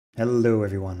Hello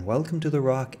everyone, welcome to the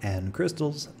Rock and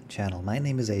Crystals channel. My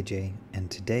name is AJ, and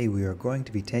today we are going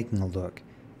to be taking a look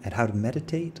at how to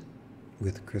meditate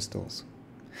with crystals.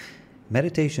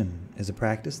 Meditation is a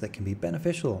practice that can be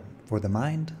beneficial for the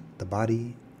mind, the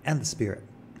body, and the spirit.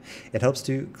 It helps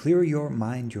to clear your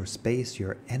mind, your space,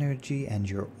 your energy, and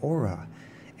your aura,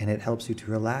 and it helps you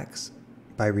to relax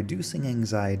by reducing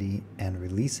anxiety and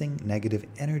releasing negative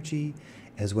energy,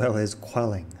 as well as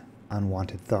quelling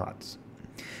unwanted thoughts.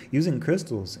 Using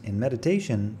crystals in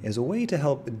meditation is a way to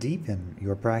help deepen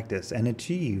your practice and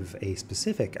achieve a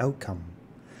specific outcome.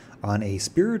 On a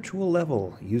spiritual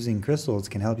level, using crystals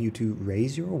can help you to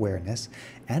raise your awareness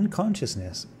and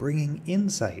consciousness, bringing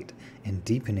insight and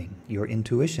deepening your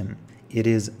intuition. It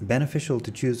is beneficial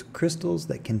to choose crystals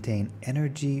that contain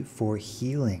energy for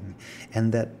healing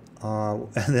and that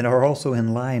are also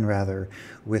in line,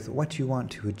 with what you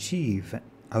want to achieve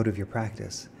out of your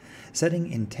practice.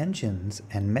 Setting intentions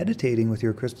and meditating with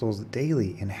your crystals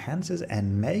daily enhances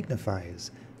and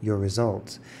magnifies your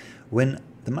results. When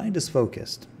the mind is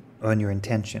focused on your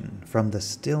intention from the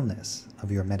stillness of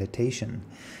your meditation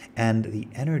and the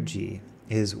energy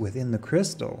is within the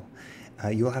crystal,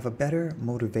 you'll have a better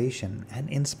motivation and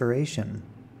inspiration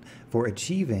for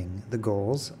achieving the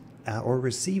goals or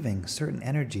receiving certain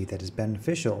energy that is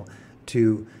beneficial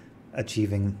to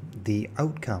achieving the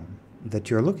outcome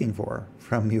that you're looking for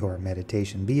from your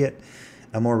meditation, be it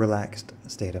a more relaxed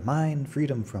state of mind,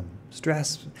 freedom from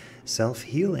stress,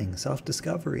 self-healing,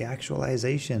 self-discovery,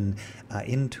 actualization,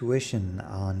 intuition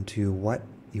onto what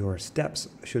your steps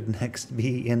should next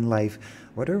be in life.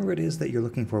 Whatever it is that you're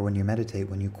looking for when you meditate,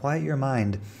 when you quiet your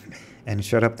mind and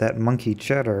shut up that monkey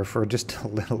chatter for just a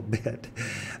little bit,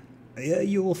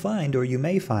 you will find, or you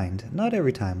may find, not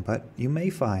every time, but you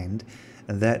may find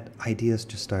that ideas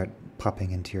just start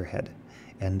popping into your head.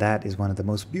 And that is one of the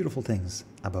most beautiful things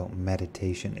about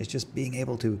meditation, is just being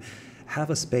able to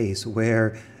have a space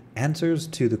where answers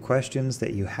to the questions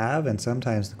that you have, and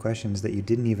sometimes the questions that you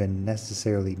didn't even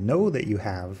necessarily know that you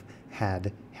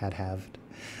had,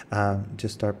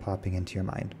 just start popping into your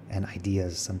mind. And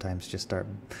ideas sometimes just start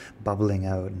bubbling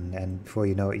out, and before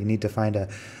you know it, you need to find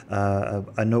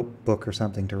a notebook or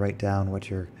something to write down what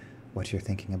you're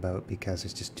thinking about, because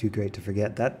it's just too great to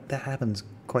forget. That happens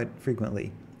quite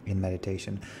frequently in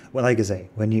meditation. Well, like I say,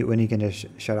 when you can just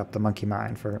shut up the monkey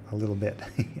mind for a little bit.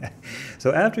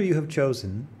 So after you have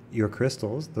chosen your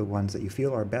crystals, the ones that you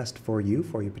feel are best for your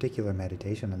particular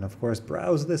meditation, and of course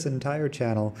browse this entire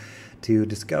channel to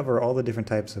discover all the different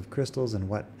types of crystals and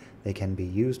what they can be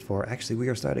used for. Actually, we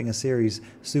are starting a series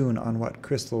soon on what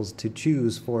crystals to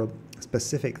choose for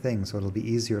specific things, so it'll be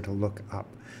easier to look up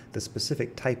the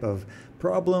specific type of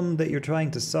problem that you're trying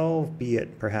to solve, be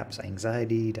it perhaps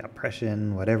anxiety,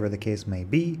 depression, whatever the case may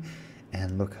be,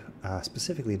 and look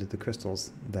specifically to the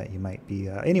crystals that you might be.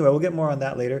 Anyway, we'll get more on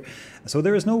that later. So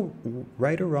there is no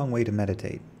right or wrong way to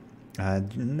meditate.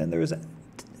 And then there is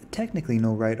technically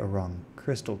no right or wrong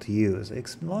crystal to use,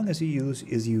 as long as you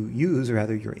use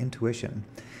your intuition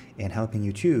in helping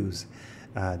you choose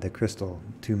the crystal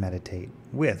to meditate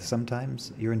with.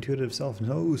 Sometimes your intuitive self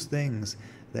knows things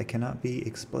that cannot be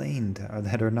explained or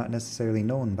that are not necessarily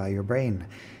known by your brain.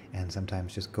 And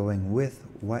sometimes just going with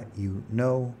what you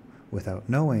know without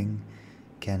knowing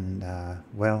can,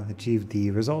 achieve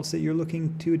the results that you're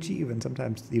looking to achieve. And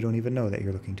sometimes you don't even know that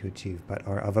you're looking to achieve, but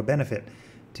are of a benefit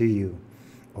to you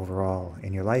overall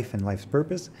in your life and life's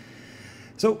purpose.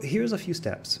 So here's a few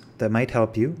steps that might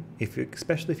help you,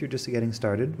 especially if you're just getting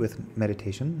started with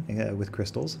meditation with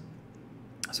crystals.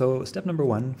 So step number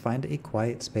 1, find a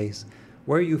quiet space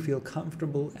where you feel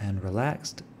comfortable and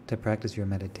relaxed to practice your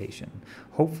meditation,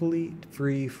 hopefully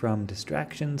free from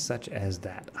distractions such as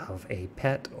that of a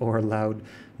pet or loud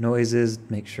noises.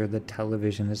 Make sure the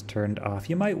television is turned off.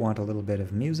 You might want a little bit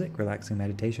of music. Relaxing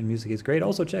meditation music is great.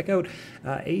 Also check out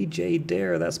AJ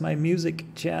Dare. That's my music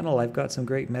channel. I've got some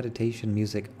great meditation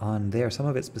music on there, some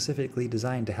of it specifically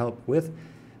designed to help with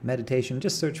meditation.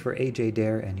 Just search for AJ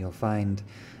Dare and you'll find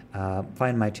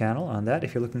my channel on that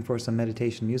if you're looking for some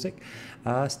meditation music.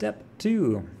 Step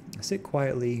 2, sit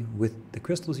quietly with the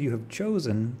crystals you have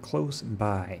chosen close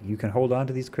by. You can hold on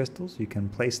to these crystals. You can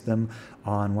place them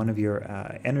on one of your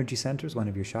energy centers, one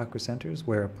of your chakra centers,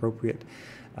 where appropriate,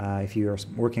 if you are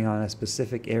working on a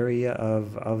specific area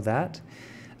of that.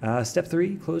 Step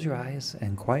 3, close your eyes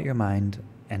and quiet your mind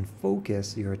and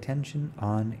focus your attention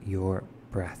on your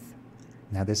breath.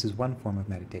 Now, this is one form of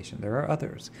meditation. There are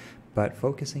others, but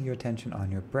focusing your attention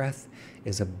on your breath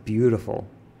is a beautiful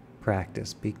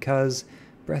practice, because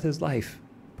breath is life,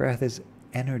 breath is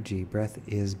energy, breath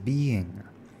is being,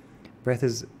 breath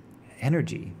is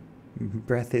energy,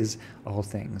 breath is all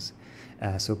things.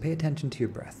 So pay attention to your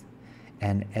breath.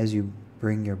 And as you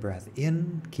bring your breath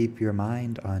in, keep your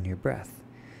mind on your breath.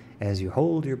 As you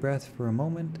hold your breath for a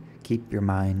moment, keep your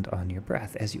mind on your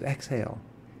breath. As you exhale,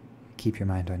 keep your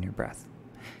mind on your breath.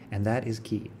 And that is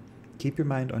key. Keep your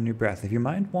mind on your breath. If your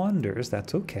mind wanders,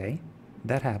 that's okay.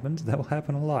 That happens. That will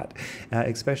happen a lot,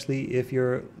 especially if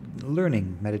you're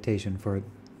learning meditation for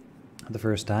the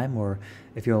first time, or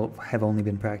if you have only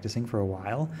been practicing for a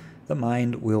while. The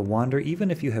mind will wander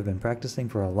even if you have been practicing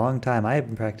for a long time. I have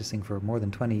been practicing for more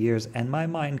than 20 years, and my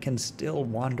mind can still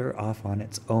wander off on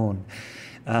its own.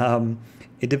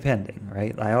 Depending,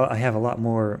 right? I have a lot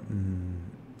more,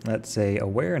 let's say,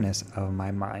 awareness of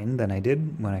my mind than I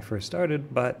did when I first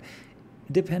started, but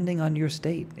depending on your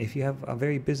state. If you have a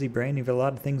very busy brain, you have a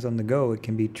lot of things on the go, it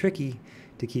can be tricky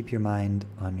to keep your mind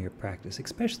on your practice,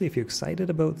 especially if you're excited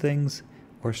about things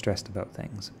or stressed about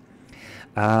things.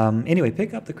 Anyway,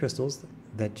 pick up the crystals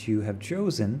that you have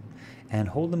chosen and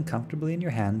hold them comfortably in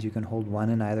your hand. You can hold one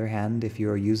in either hand if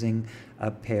you're using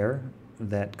a pair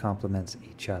that complements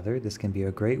each other. This can be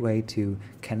a great way to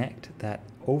connect that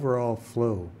overall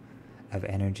flow of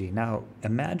energy. Now,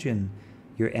 imagine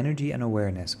your energy and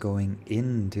awareness going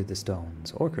into the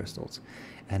stones or crystals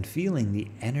and feeling the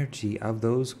energy of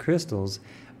those crystals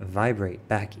vibrate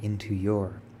back into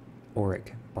your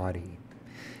auric body.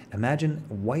 Imagine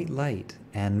white light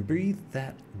and breathe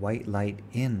that white light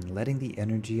in, letting the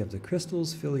energy of the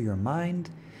crystals fill your mind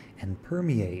and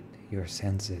permeate your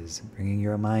senses, bringing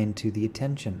your mind to the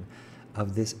attention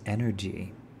of this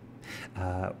energy.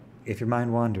 If your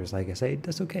mind wanders, like I say,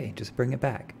 that's okay. Just bring it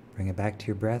back. Bring it back to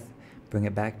your breath. Bring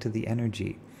it back to the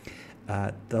energy.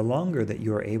 The longer that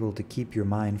you are able to keep your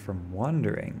mind from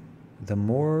wandering, the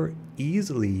more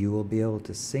easily you will be able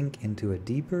to sink into a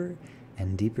deeper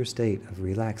and deeper state of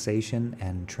relaxation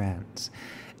and trance.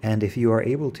 And if you are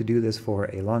able to do this for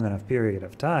a long enough period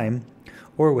of time,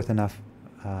 or with enough,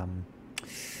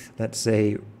 let's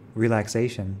say,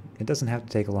 relaxation, it doesn't have to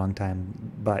take a long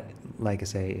time, but like I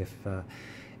say,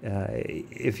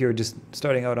 if you're just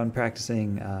starting out on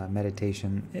practicing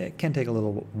meditation, it can take a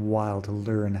little while to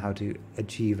learn how to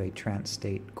achieve a trance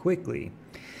state quickly.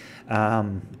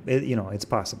 It's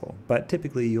possible, but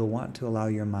typically you'll want to allow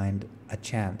your mind a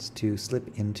chance to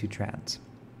slip into trance.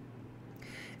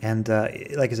 And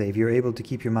like I say, if you're able to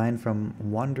keep your mind from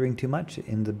wandering too much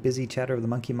in the busy chatter of the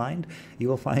monkey mind, you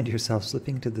will find yourself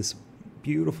slipping to this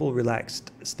beautiful,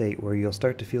 relaxed state where you'll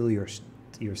start to feel your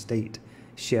state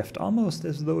shift, almost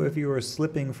as though if you were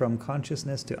slipping from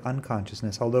consciousness to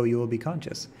unconsciousness, although you will be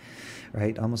conscious,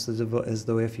 right? Almost as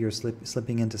though if you're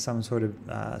slipping into some sort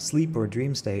of sleep or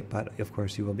dream state, but of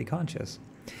course you will be conscious.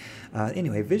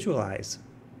 Anyway, visualize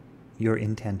your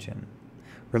intention.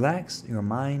 Relax your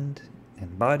mind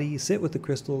and body. Sit with the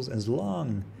crystals as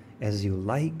long as you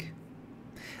like.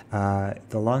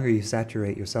 The longer you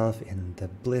saturate yourself in the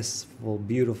blissful,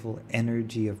 beautiful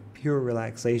energy of pure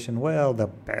relaxation, well, the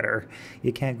better.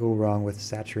 You can't go wrong with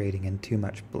saturating in too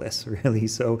much bliss, really.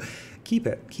 So keep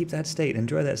that state,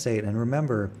 enjoy that state, and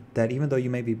remember that even though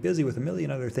you may be busy with a million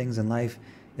other things in life,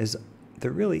 is there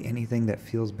really anything that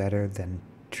feels better than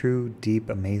true, deep,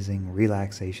 amazing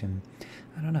relaxation?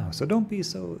 I don't know. So don't be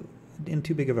so in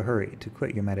too big of a hurry to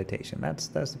quit your meditation. That's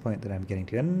the point that I'm getting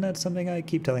to, and that's something I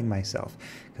keep telling myself,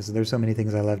 because there's so many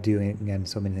things I love doing and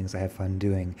so many things I have fun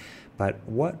doing, but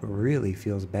what really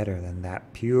feels better than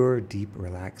that pure, deep,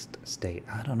 relaxed state?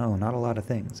 I don't know, not a lot of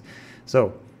things.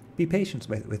 So be patient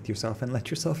with yourself and let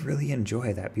yourself really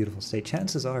enjoy that beautiful state.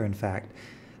 Chances are, in fact,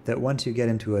 that once you get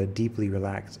into a deeply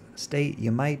relaxed state,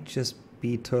 you might just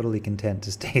be totally content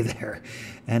to stay there,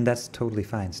 and that's totally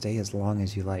fine. Stay as long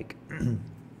as you like.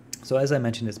 So as I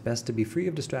mentioned, it's best to be free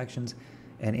of distractions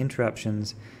and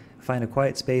interruptions. Find a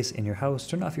quiet space in your house,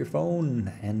 turn off your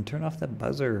phone, and turn off the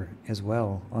buzzer as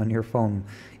well on your phone.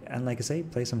 And like I say,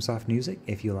 play some soft music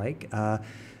if you like.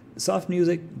 Soft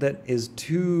music that is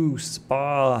too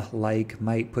spa-like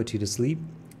might put you to sleep.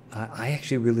 I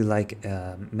actually really like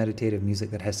meditative music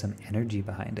that has some energy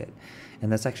behind it.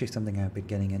 And that's actually something I've been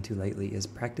getting into lately, is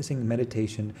practicing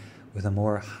meditation with a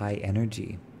more high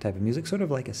energy type of music, sort of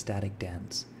like a static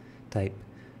dance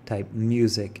type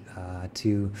music,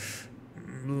 to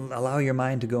allow your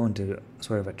mind to go into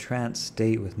sort of a trance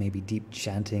state with maybe deep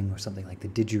chanting or something like the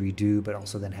didgeridoo, but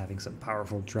also then having some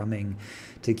powerful drumming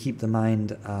to keep the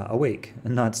mind awake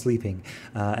and not sleeping.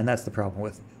 And that's the problem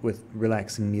with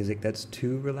relaxing music that's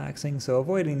too relaxing. So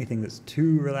avoid anything that's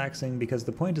too relaxing, because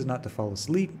the point is not to fall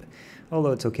asleep,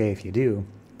 although it's okay if you do.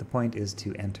 The point is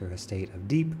to enter a state of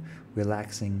deep,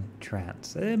 relaxing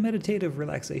trance. Meditative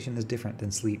relaxation is different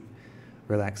than sleep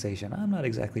relaxation. I'm not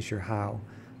exactly sure how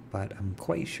but I'm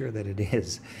quite sure that it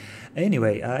is.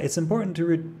 Anyway, it's important to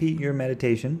repeat your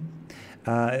meditation.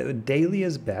 Daily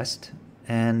is best,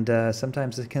 and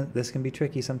sometimes this can be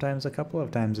tricky. Sometimes a couple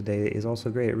of times a day is also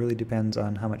great. It really depends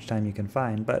on how much time you can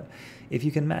find. But if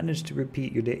you can manage to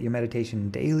repeat your meditation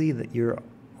daily, that you're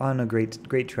on a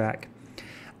great track.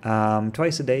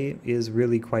 Twice a day is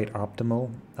really quite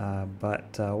optimal,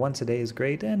 but once a day is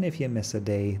great. And if you miss a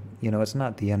day, it's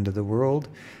not the end of the world.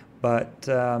 But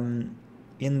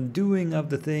in doing of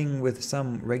the thing with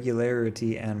some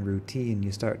regularity and routine,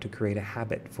 you start to create a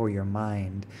habit for your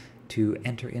mind to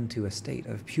enter into a state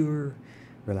of pure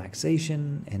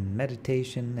relaxation and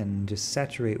meditation and just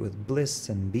saturate with bliss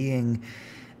and being.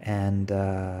 And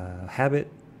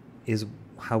habit is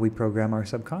how we program our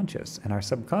subconscious, and our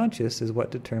subconscious is what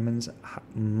determines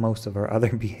most of our other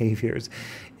behaviors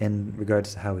in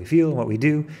regards to how we feel, what we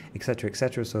do, etc.,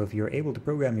 etc. So if you're able to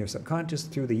program your subconscious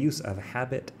through the use of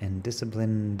habit and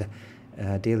disciplined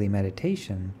daily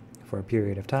meditation for a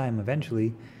period of time,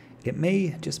 eventually it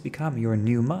may just become your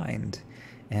new mind.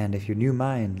 And if your new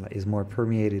mind is more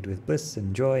permeated with bliss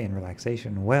and joy and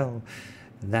relaxation, well,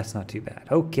 that's not too bad.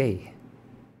 Okay.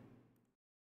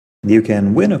 You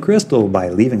can win a crystal by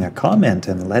leaving a comment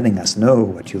and letting us know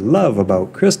what you love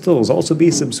about crystals. Also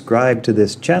be subscribed to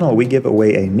this channel. We give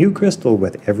away a new crystal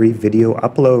with every video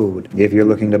upload. If you're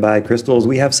looking to buy crystals,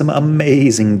 we have some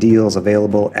amazing deals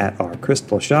available at our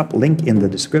crystal shop. Link in the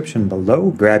description below.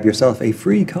 Grab yourself a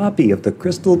free copy of the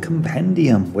Crystal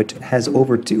Compendium, which has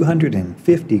over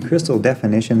 250 crystal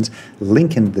definitions.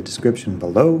 Link in the description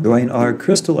below. Join our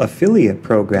crystal affiliate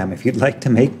program if you'd like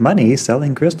to make money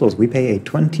selling crystals. We pay a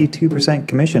 22%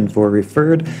 commission for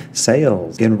referred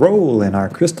sales. Enroll in our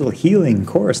crystal healing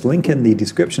course. Link in the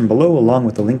description below, along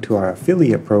with the link to our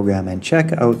affiliate program, and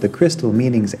check out the Crystal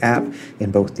Meanings app in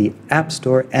both the App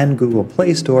Store and Google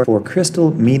Play Store for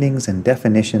crystal meanings and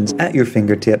definitions at your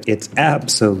fingertips. It's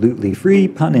absolutely free,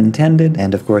 pun intended.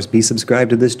 And of course, be subscribed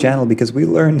to this channel because we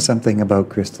learn something about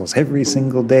crystals every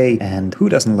single day. And who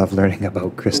doesn't love learning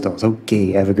about crystals?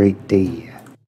 Okay, have a great day.